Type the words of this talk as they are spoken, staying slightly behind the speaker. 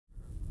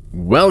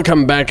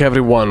Welcome back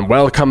everyone,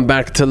 welcome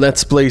back to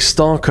Let's Play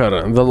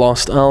Stalker, the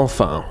Lost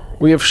Alpha.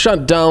 We have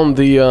shut down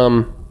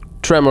the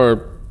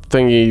tremor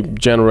thingy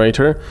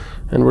generator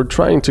and we're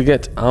trying to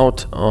get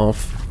out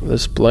of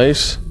this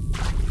place.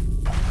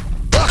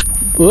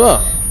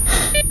 Ugh.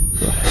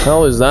 The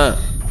hell is that?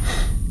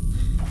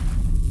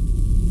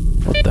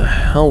 What the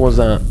hell was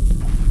that?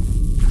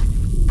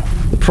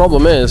 The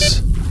problem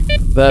is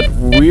that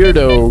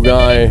weirdo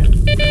guy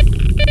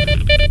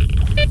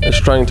is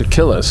trying to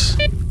kill us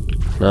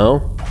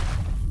now,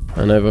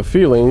 and I have a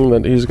feeling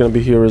that he's gonna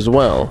be here as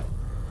well.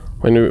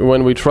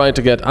 When we tried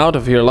to get out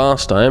of here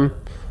last time,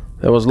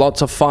 there was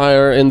lots of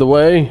fire in the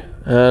way,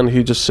 and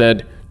he just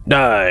said,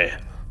 "Die!"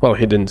 Well,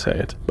 he didn't say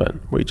it, but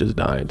we just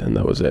died, and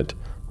that was it.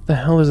 What the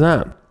hell is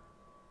that?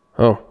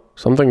 Oh,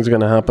 something's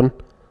gonna happen.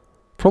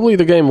 Probably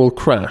the game will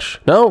crash.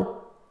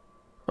 No?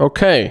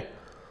 Okay.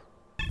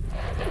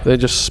 They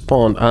just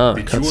spawned. Ah,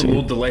 did you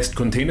unload the last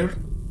container?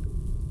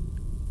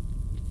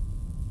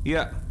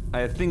 Yeah,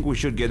 I think we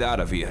should get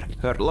out of here.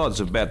 Heard lots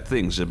of bad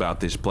things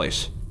about this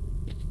place.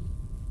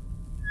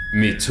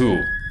 Me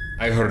too.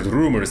 I heard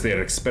rumors they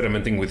are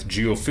experimenting with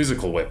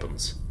geophysical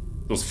weapons.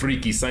 Those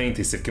freaky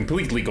scientists have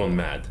completely gone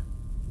mad.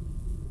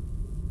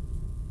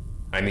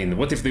 I mean,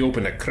 what if they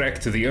open a crack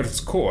to the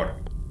Earth's core?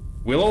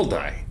 We'll all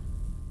die.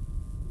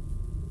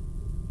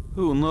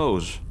 Who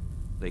knows?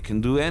 They can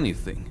do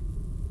anything.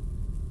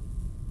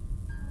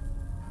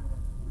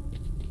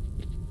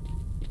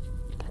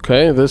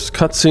 Okay, this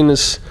cutscene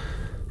is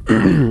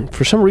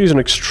for some reason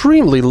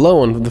extremely low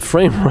on the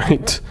frame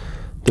rate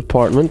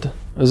department.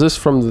 Is this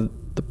from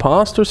the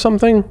past or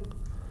something?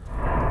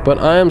 But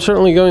I am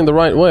certainly going the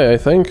right way, I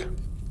think.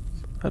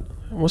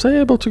 Was I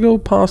able to go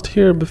past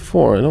here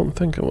before? I don't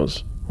think I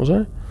was. Was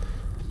I?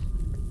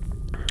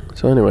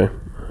 So anyway.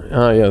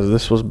 Ah, yes,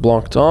 this was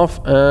blocked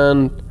off,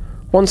 and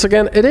once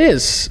again it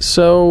is.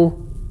 So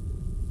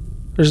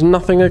there's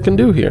nothing I can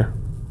do here.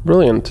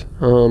 Brilliant.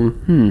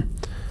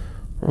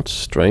 That's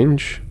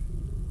strange.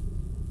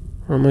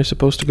 Where am I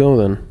supposed to go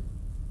then?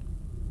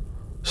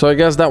 So I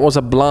guess that was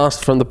a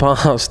blast from the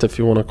past, if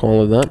you want to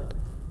call it that.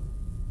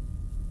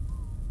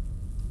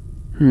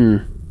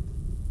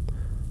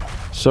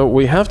 So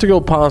we have to go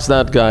past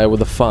that guy with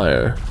the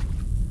fire.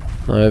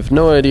 I have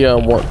no idea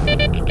what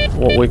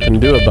we can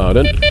do about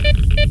it.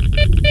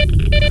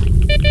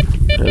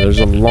 Yeah, there's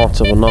a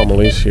lot of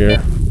anomalies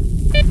here.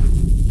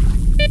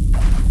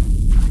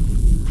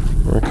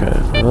 Okay,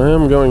 I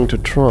am going to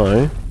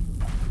try,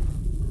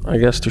 I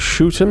guess, to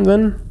shoot him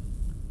then?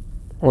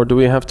 Or do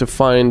we have to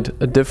find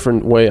a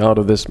different way out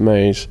of this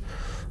maze?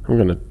 I'm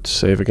gonna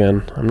save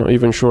again. I'm not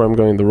even sure I'm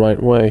going the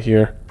right way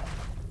here.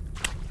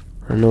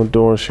 There are no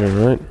doors here,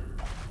 right?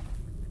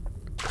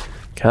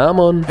 Come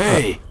on!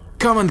 Hey!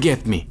 Come and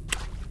get me!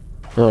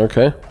 Oh,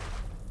 okay.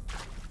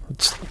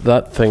 It's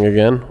that thing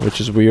again, which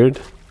is weird.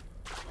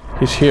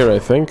 He's here, I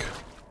think.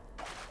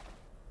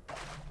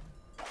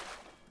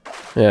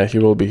 Yeah, he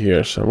will be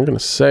here, so I'm gonna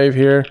save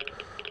here.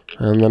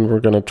 And then we're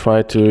gonna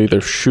try to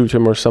either shoot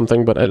him or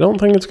something, but I don't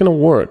think it's gonna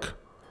work.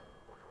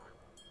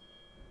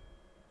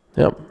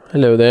 Yep,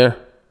 hello there.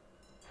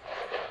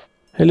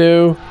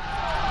 Hello.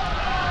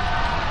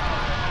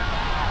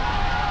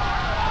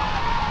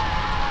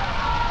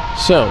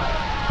 So,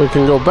 we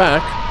can go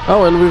back.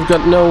 Oh, and we've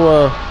got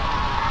no,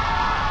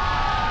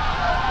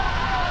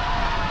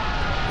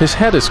 his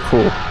head is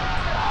cool.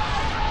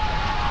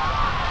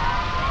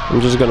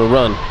 I'm just gonna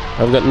run.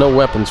 I've got no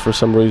weapons for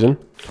some reason.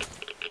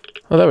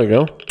 Oh, there we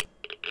go.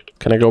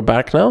 Can I go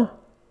back now?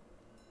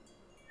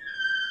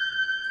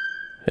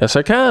 Yes,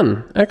 I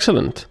can.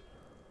 Excellent.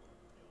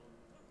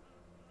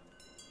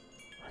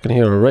 I can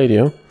hear a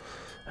radio.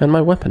 And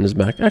my weapon is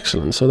back.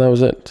 Excellent. So that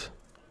was it.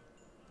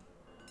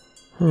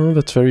 Oh,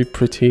 that's very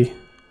pretty.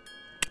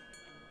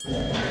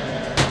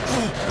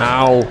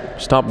 Ow!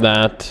 Stop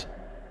that.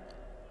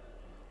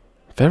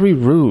 Very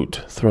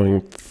rude, throwing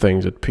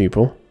things at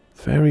people.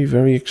 Very,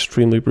 very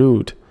extremely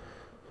rude.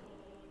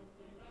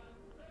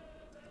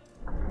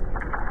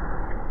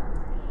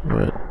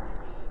 Right.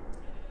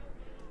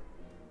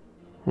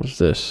 What's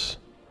this?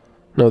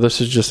 No,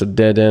 this is just a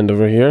dead end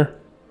over here.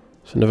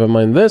 So never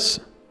mind this.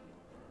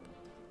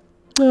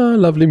 Ah,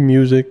 lovely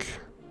music.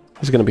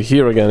 He's gonna be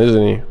here again,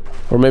 isn't he?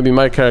 Or maybe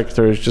my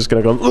character is just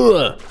gonna go,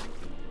 ugh!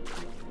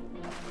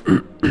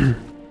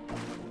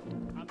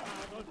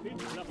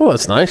 Oh,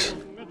 that's nice.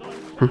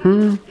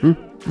 Well,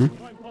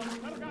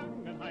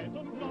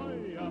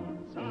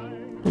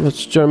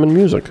 that's German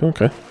music,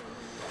 okay.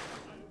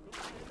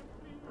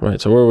 Right,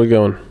 so where are we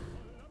going?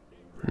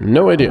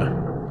 No idea.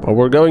 But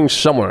we're going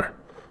somewhere.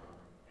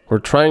 We're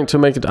trying to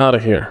make it out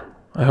of here.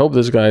 I hope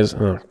this guy's...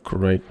 Oh,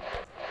 great.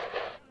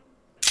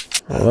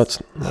 Well,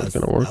 that's not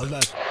gonna work.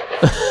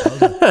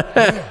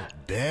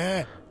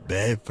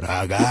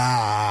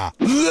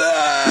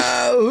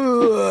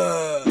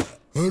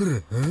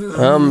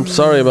 I'm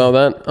sorry about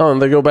that. Oh,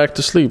 and they go back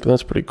to sleep.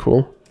 That's pretty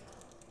cool.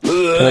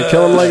 Can I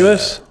kill him like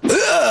this?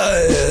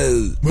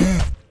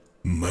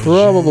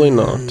 Probably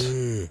not.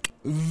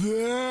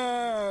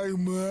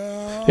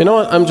 You know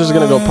what? I'm just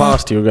gonna go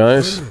past you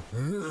guys.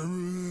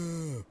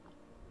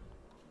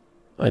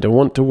 I don't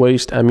want to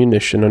waste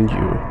ammunition on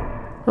you.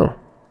 Oh.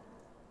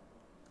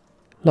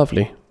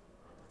 Lovely.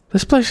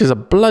 This place is a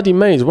bloody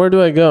maze. Where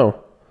do I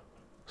go?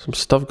 Some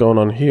stuff going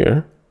on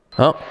here.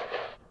 Oh.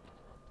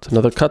 It's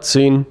another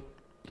cutscene.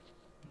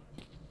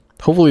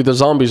 Hopefully the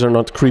zombies are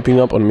not creeping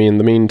up on me in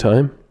the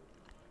meantime.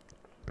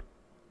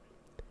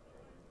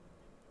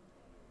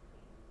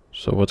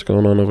 So what's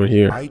going on over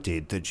here? I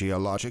did the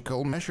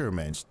geological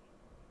measurements.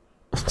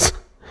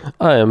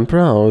 I am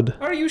proud.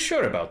 Are you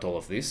sure about all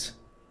of this?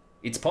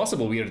 It's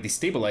possible we are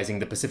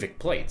destabilizing the Pacific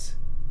plates.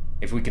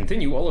 If we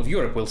continue, all of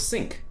Europe will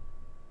sink.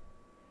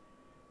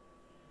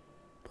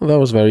 Well, that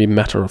was very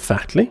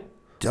matter-of-factly.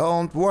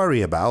 Don't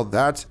worry about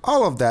that.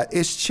 All of that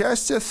is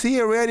just a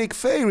theoretic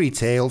fairy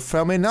tale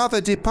from another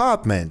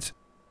department.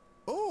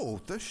 Oh,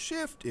 the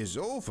shift is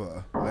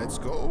over. Let's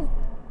go.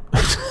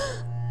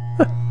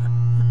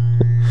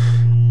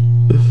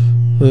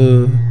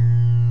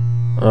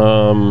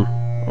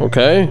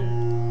 Okay.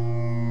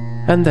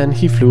 And then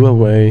he flew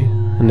away,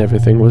 and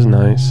everything was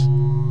nice.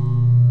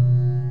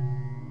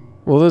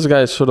 Well, this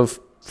guy's sort of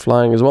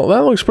flying as well.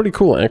 That looks pretty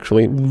cool,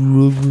 actually.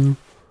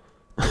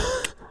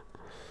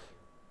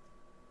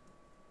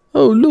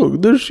 Oh,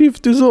 look, the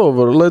shift is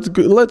over. Let's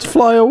go, let's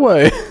fly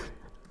away.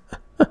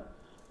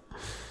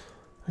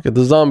 Okay,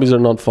 the zombies are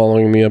not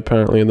following me,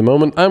 apparently, at the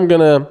moment. I'm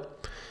gonna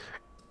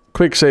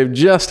quick save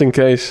just in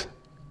case.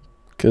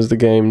 Because the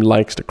game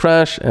likes to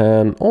crash,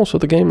 and also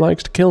the game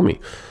likes to kill me.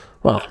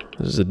 Wow,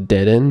 this is a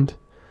dead end.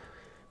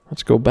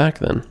 Let's go back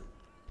then.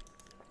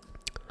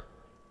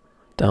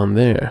 Down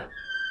there.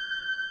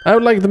 I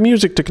would like the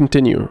music to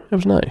continue. It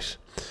was nice.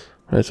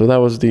 Alright, so that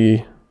was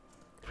the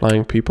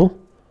flying people.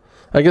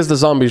 I guess the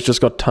zombies just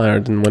got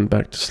tired and went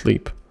back to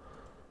sleep.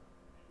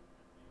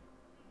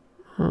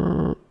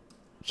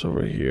 It's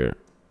over here.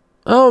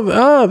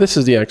 Oh, this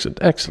is the exit.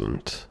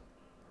 Excellent.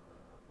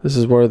 This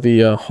is where the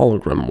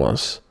hologram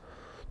was.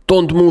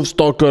 Don't move,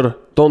 Stalker.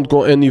 Don't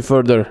go any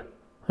further.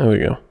 There we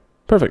go.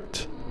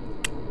 Perfect.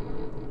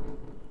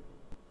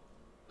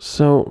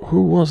 So,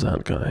 who was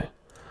that guy?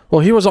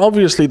 Well, he was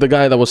obviously the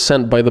guy that was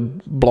sent by the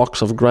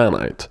blocks of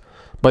granite.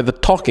 By the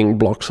talking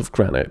blocks of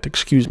granite,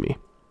 excuse me.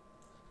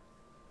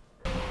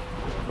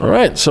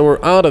 Alright, so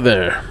we're out of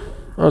there.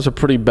 That was a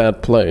pretty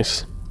bad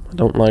place. I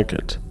don't like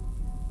it.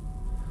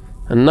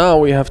 And now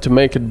we have to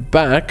make it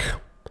back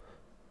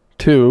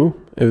to,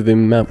 if the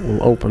map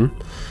will open,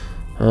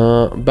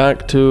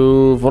 back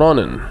to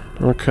Voronin.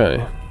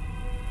 Okay.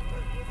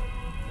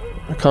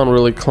 I can't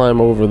really climb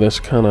over this,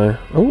 can I?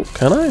 Oh,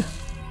 can I?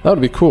 That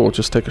would be cool,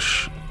 just take a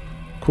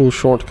cool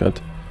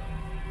shortcut.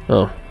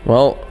 Oh,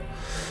 well...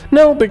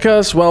 No,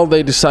 because, well,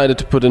 they decided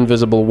to put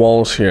invisible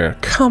walls here.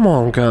 Come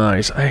on,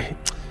 guys.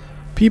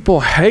 People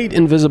hate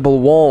invisible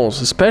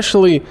walls,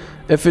 especially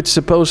if it's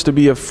supposed to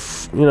be a,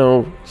 you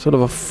know, sort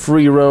of a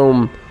free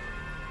roam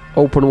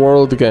open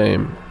world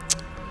game.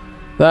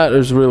 That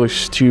is really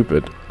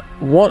stupid.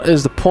 What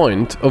is the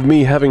point of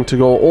me having to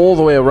go all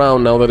the way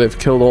around now that they've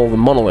killed all the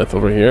monolith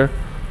over here?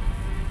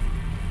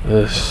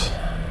 It's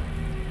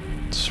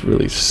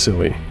really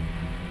silly.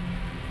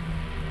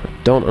 I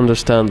don't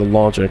understand the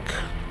logic.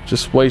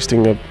 Just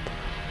wasting a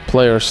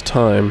player's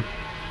time.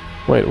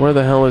 Wait, where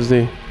the hell is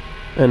the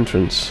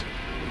entrance?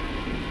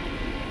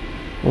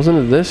 Wasn't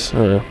it this?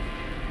 Oh.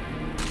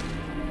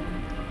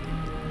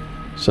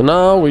 So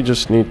now we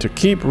just need to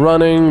keep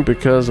running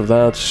because of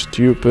that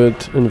stupid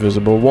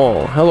invisible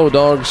wall. Hello,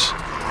 dogs.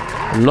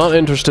 I'm not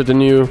interested in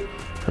you.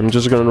 I'm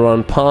just gonna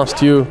run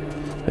past you.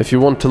 If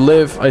you want to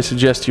live, I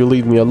suggest you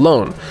leave me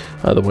alone.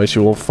 Otherwise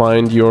you will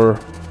find your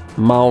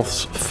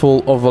mouths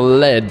full of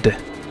lead.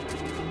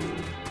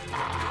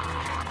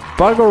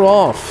 Bugger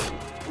off!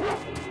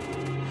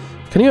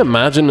 Can you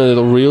imagine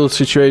a real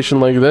situation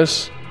like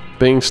this?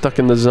 Being stuck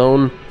in the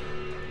zone,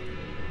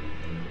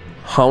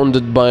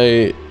 hounded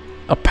by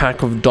a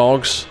pack of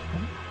dogs,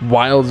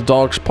 wild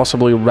dogs,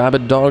 possibly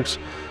rabid dogs,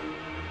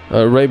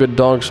 rabid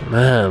dogs.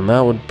 Man,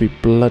 that would be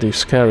bloody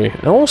scary.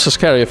 And also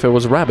scary if it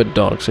was rabid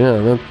dogs.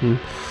 Yeah,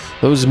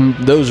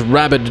 those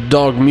rabid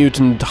dog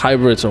mutant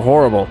hybrids are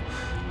horrible.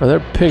 Are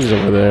there pigs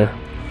over there?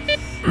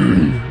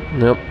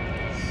 Yep.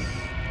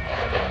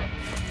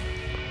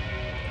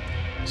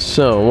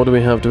 So, what do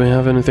we have? Do we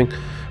have anything?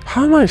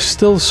 How am I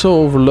still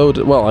so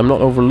overloaded? Well, I'm not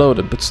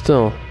overloaded, but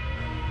still.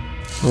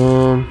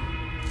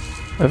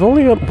 I've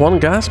only got one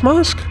gas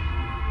mask?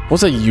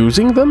 Was I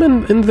using them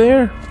in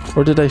there?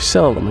 Or did I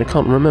sell them? I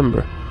can't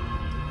remember.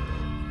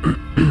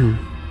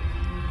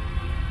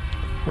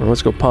 Well,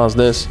 let's go past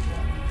this.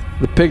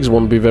 The pigs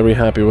won't be very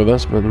happy with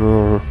us, but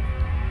no.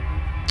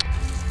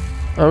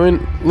 I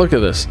mean, look at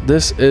this.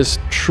 This is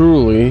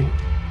truly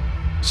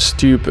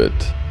stupid.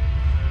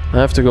 I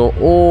have to go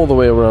all the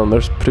way around.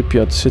 There's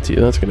Pripyat City.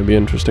 That's going to be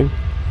interesting.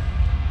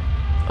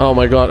 Oh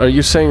my god, are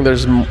you saying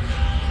there's...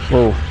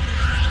 Whoa.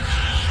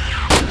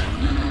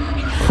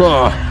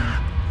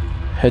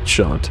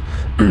 Headshot.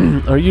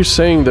 Are you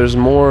saying there's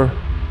more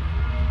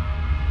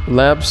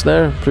labs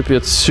there?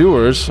 Pripyat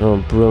sewers. Oh,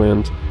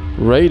 brilliant.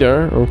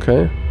 Radar,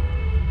 okay.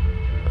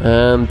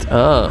 And,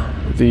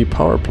 the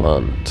power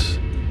plant.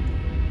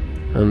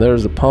 And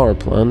there's the power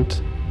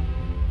plant.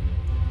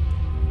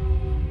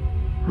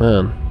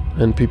 Man,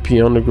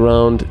 NPP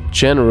underground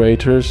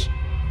generators.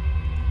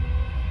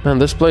 Man,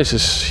 this place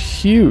is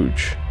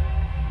huge.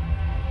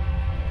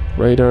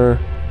 Radar.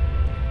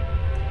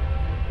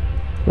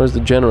 Where's the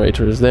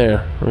generator? Is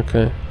there?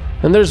 Okay.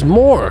 And there's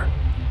more!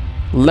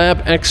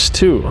 Lab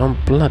X2. Oh,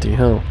 bloody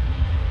hell.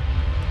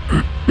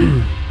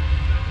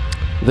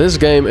 This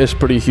game is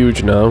pretty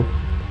huge now.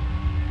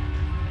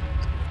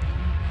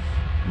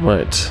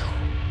 Right.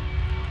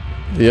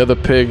 The other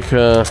pig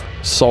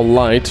saw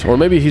light, or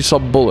maybe he saw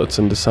bullets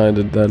and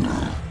decided that...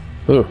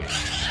 Oh,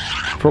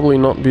 probably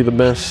not be the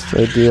best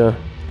idea.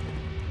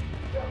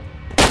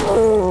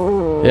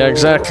 Yeah,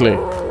 exactly.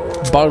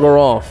 Bugger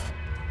off.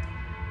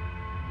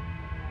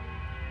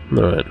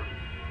 Alright.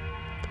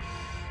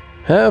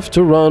 Have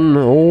to run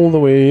all the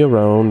way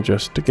around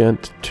just to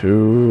get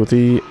to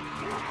the...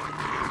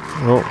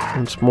 Oh,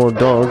 it's more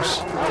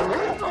dogs.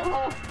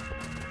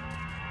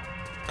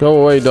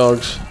 Go away,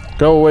 dogs.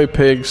 Go away,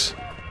 pigs.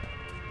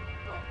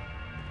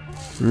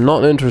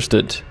 Not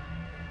interested.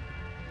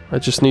 I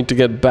just need to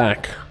get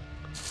back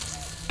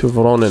to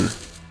Voronin.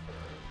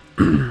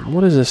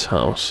 What is this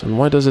house? And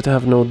why does it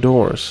have no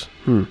doors?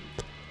 I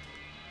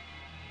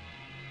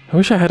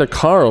wish I had a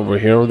car over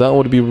here. That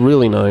would be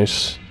really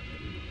nice.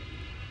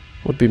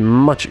 Would be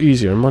much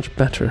easier, much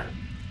better.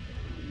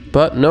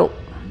 But nope.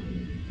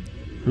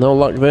 No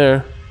luck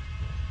there.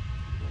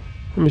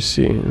 Let me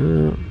see.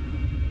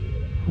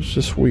 It's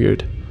just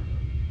weird.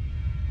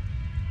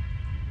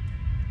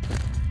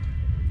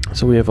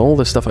 So we have all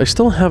this stuff. I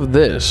still have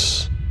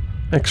this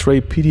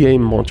X-ray PDA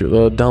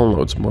module,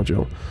 downloads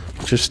module,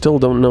 which I still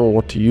don't know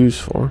what to use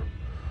for.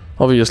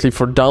 Obviously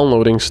for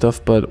downloading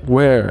stuff, but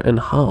where and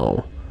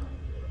how?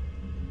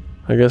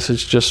 I guess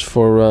it's just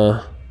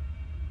for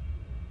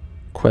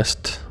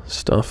quest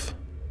stuff.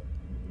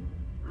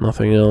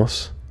 Nothing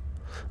else.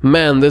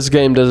 Man, this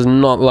game does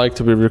not like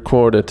to be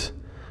recorded.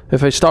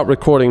 If I stop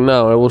recording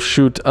now, I will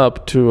shoot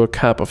up to a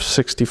cap of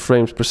 60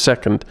 frames per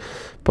second.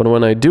 But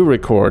when I do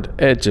record,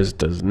 it just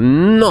does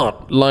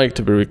not like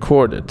to be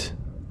recorded.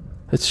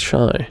 It's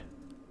shy.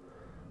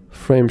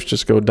 Frames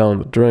just go down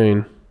the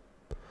drain.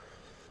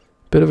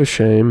 Bit of a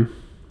shame,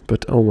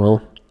 but oh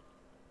well.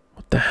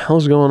 What the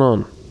hell's going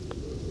on?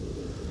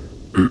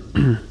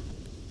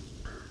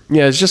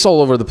 Yeah, it's just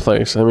all over the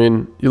place. I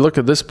mean, you look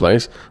at this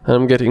place, and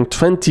I'm getting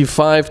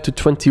 25 to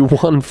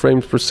 21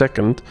 frames per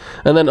second,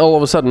 and then all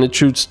of a sudden it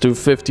shoots to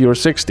 50 or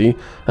 60,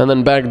 and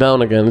then back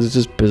down again. It's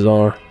just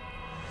bizarre.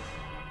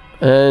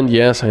 And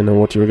yes, I know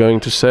what you're going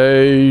to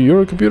say.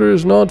 Your computer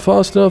is not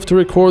fast enough to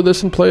record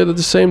this and play it at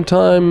the same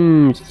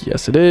time.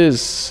 Yes, it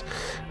is.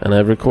 And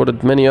I've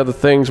recorded many other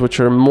things which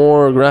are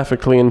more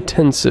graphically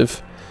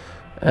intensive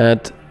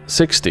at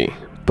 60.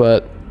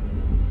 But,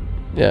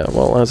 yeah,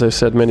 well, as I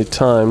said many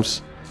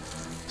times,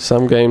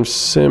 some games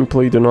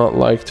simply do not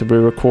like to be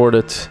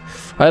recorded.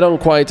 I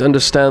don't quite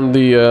understand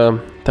the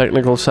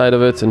technical side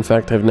of it. In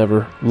fact, I've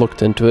never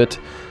looked into it.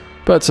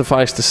 But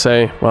suffice to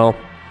say, well,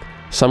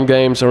 some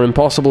games are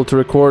impossible to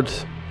record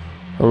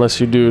unless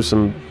you do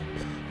some,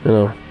 you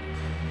know,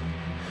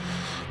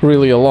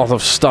 really a lot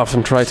of stuff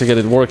and try to get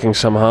it working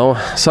somehow.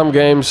 Some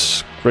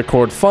games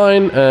record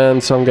fine,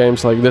 and some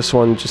games like this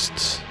one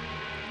just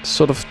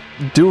sort of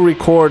do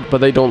record,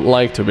 but they don't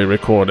like to be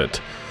recorded.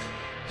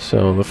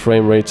 So the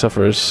frame rate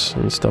suffers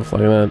and stuff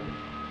like that.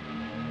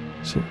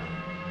 See?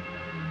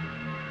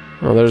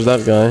 Oh, there's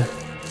that guy.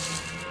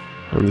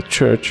 And the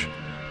church.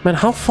 Man,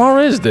 how far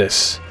is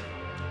this?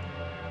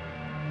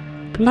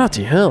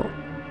 Bloody hell.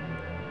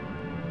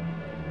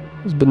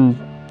 It's been...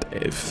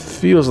 It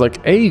feels like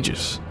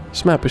ages.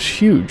 This map is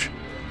huge.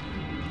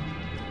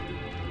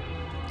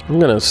 I'm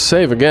gonna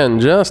save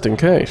again, just in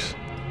case.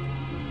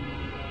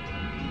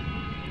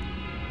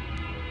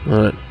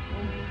 Alright.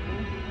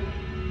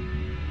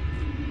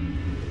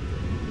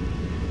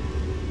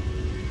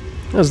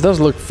 This does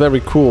look very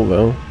cool,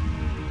 though.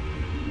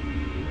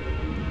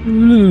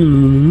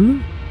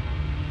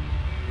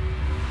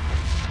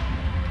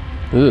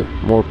 Ugh,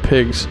 more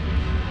pigs.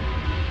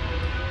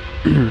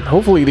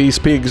 Hopefully these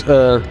pigs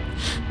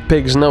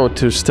know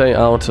to stay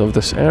out of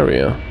this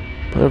area.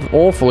 They're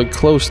awfully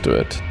close to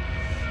it.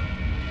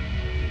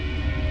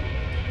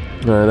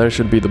 Alright, there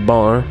should be the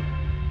bar.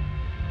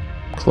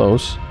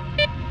 Close.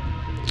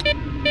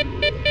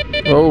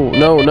 Oh,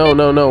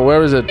 no,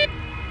 where is it?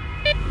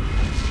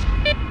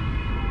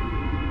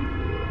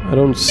 I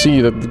don't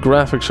see that the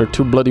graphics are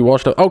too bloody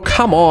washed out. Oh,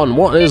 come on!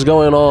 What is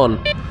going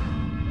on?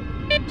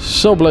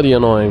 So bloody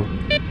annoying.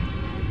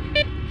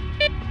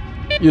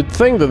 You'd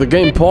think that the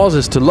game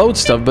pauses to load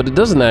stuff, but it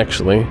doesn't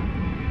actually.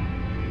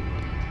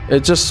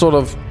 It just sort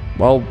of,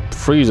 well,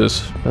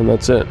 freezes, and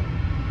that's it.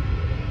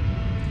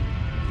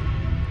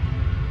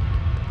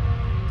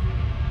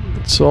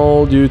 It's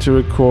all due to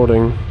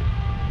recording.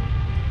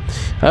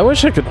 I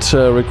wish I could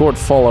record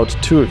Fallout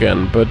 2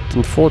 again, but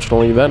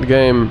unfortunately that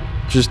game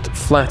just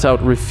flat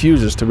out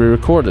refuses to be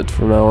recorded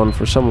from now on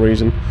for some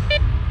reason.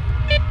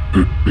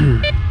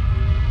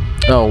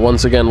 Oh,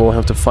 once again we'll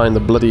have to find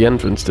the bloody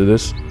entrance to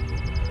this.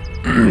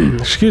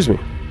 Excuse me.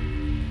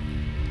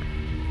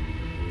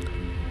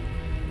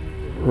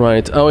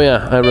 Right, oh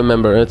yeah, I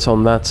remember, it's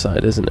on that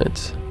side, isn't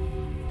it?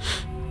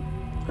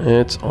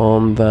 It's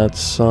on that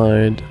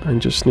side. I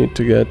just need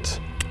to get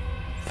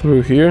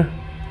through here.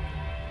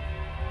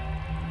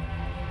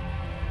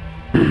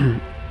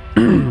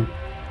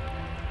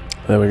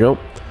 There we go.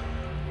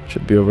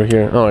 Should be over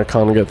here. Oh, I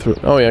can't get through.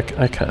 Oh yeah,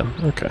 I can.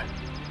 Okay.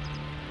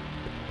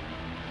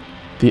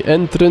 The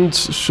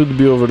entrance should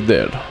be over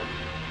there.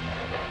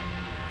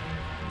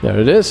 There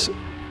it is.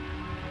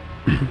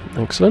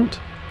 Excellent.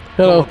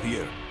 Hello. Come up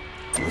here.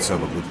 Let's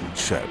have a little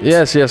chat.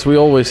 Yes, yes, we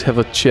always have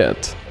a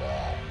chat.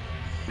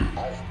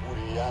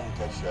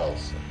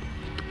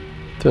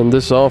 Turn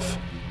this off.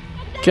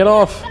 Get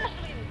off!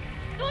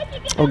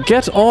 Oh,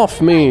 get off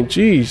me!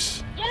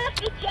 Jeez.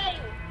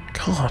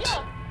 God.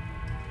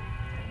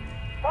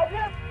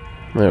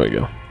 There we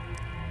go.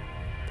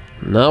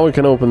 Now we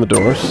can open the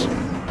doors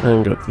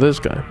and go to this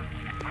guy.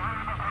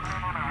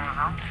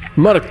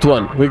 Marked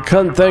one, we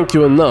can't thank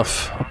you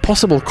enough. A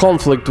possible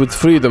conflict with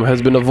freedom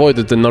has been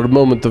avoided in our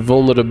moment of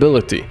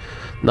vulnerability.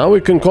 Now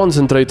we can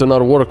concentrate on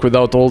our work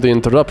without all the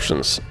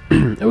interruptions.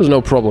 It was no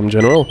problem,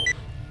 General.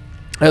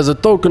 As a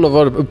token of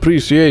our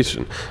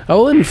appreciation, I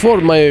will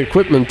inform my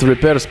equipment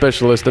repair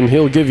specialist and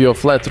he'll give you a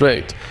flat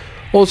rate.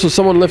 Also,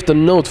 someone left a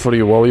note for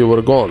you while you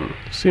were gone.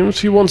 Seems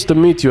he wants to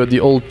meet you at the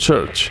old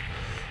church.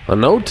 A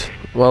note?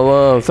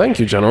 Well, thank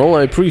you, General.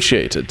 I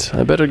appreciate it.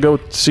 I better go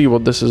see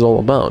what this is all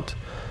about.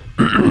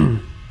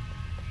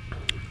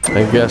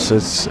 I guess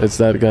it's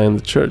that guy in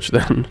the church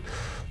then.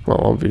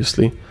 Well,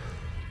 obviously.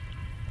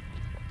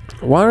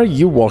 Why are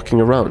you walking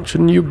around?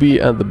 Shouldn't you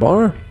be at the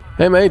bar?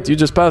 Hey mate, you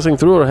just passing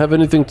through or have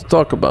anything to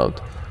talk about?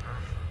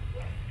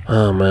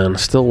 Oh man,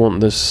 still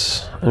want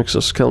this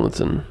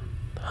exoskeleton.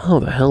 How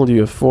the hell do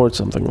you afford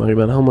something like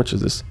that? How much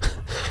is this?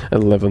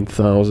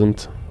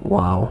 11,000.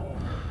 Wow.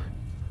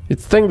 You'd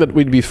think that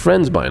we'd be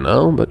friends by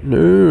now, but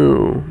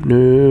no.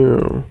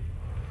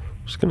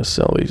 I'm just gonna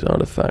sell these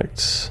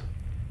artifacts.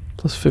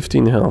 Plus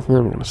 15 health, and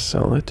I'm gonna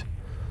sell it.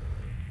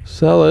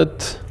 Sell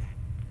it.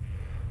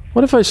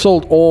 What if I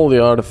sold all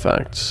the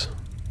artifacts?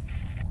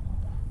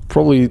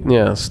 Probably,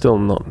 yeah, still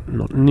not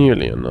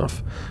nearly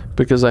enough.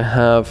 Because I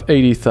have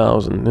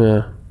 80,000,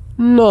 yeah.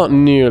 Not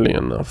nearly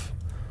enough.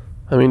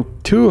 I mean,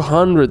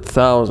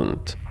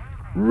 200,000.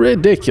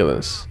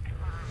 Ridiculous.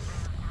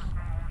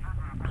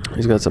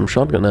 He's got some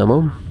shotgun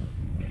ammo.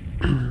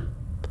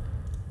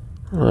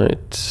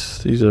 Right,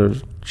 these are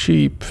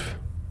cheap.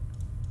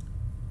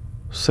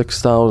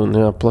 6,000,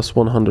 yeah, plus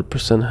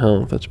 100%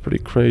 health. That's pretty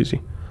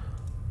crazy.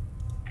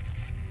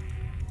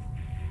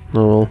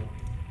 Oh well.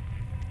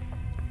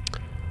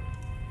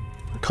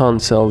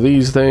 Can't sell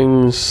these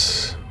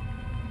things.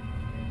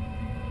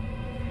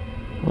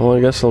 Well, I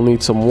guess I'll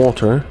need some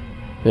water.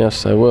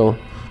 Yes, I will.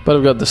 But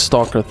I've got the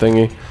stalker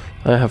thingy.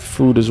 I have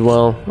food as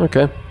well.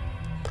 Okay.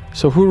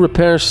 So who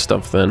repairs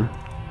stuff then?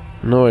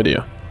 No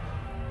idea.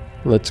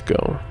 Let's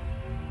go.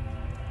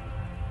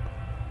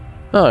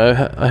 Oh,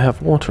 I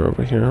have water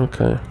over here.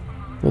 Okay.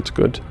 That's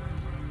good.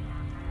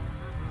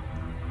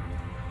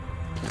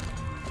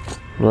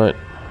 Right.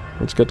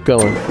 Let's get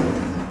going.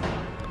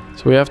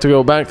 So we have to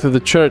go back to the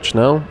church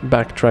now.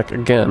 Backtrack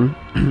again.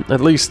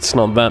 At least it's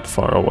not that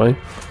far away.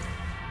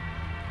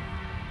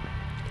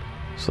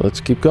 So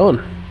let's keep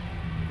going.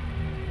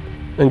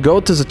 And go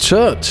to the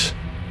church.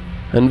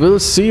 And we'll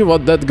see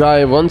what that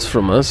guy wants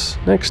from us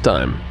next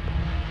time.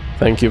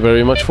 Thank you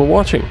very much for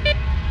watching.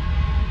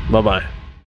 Bye-bye.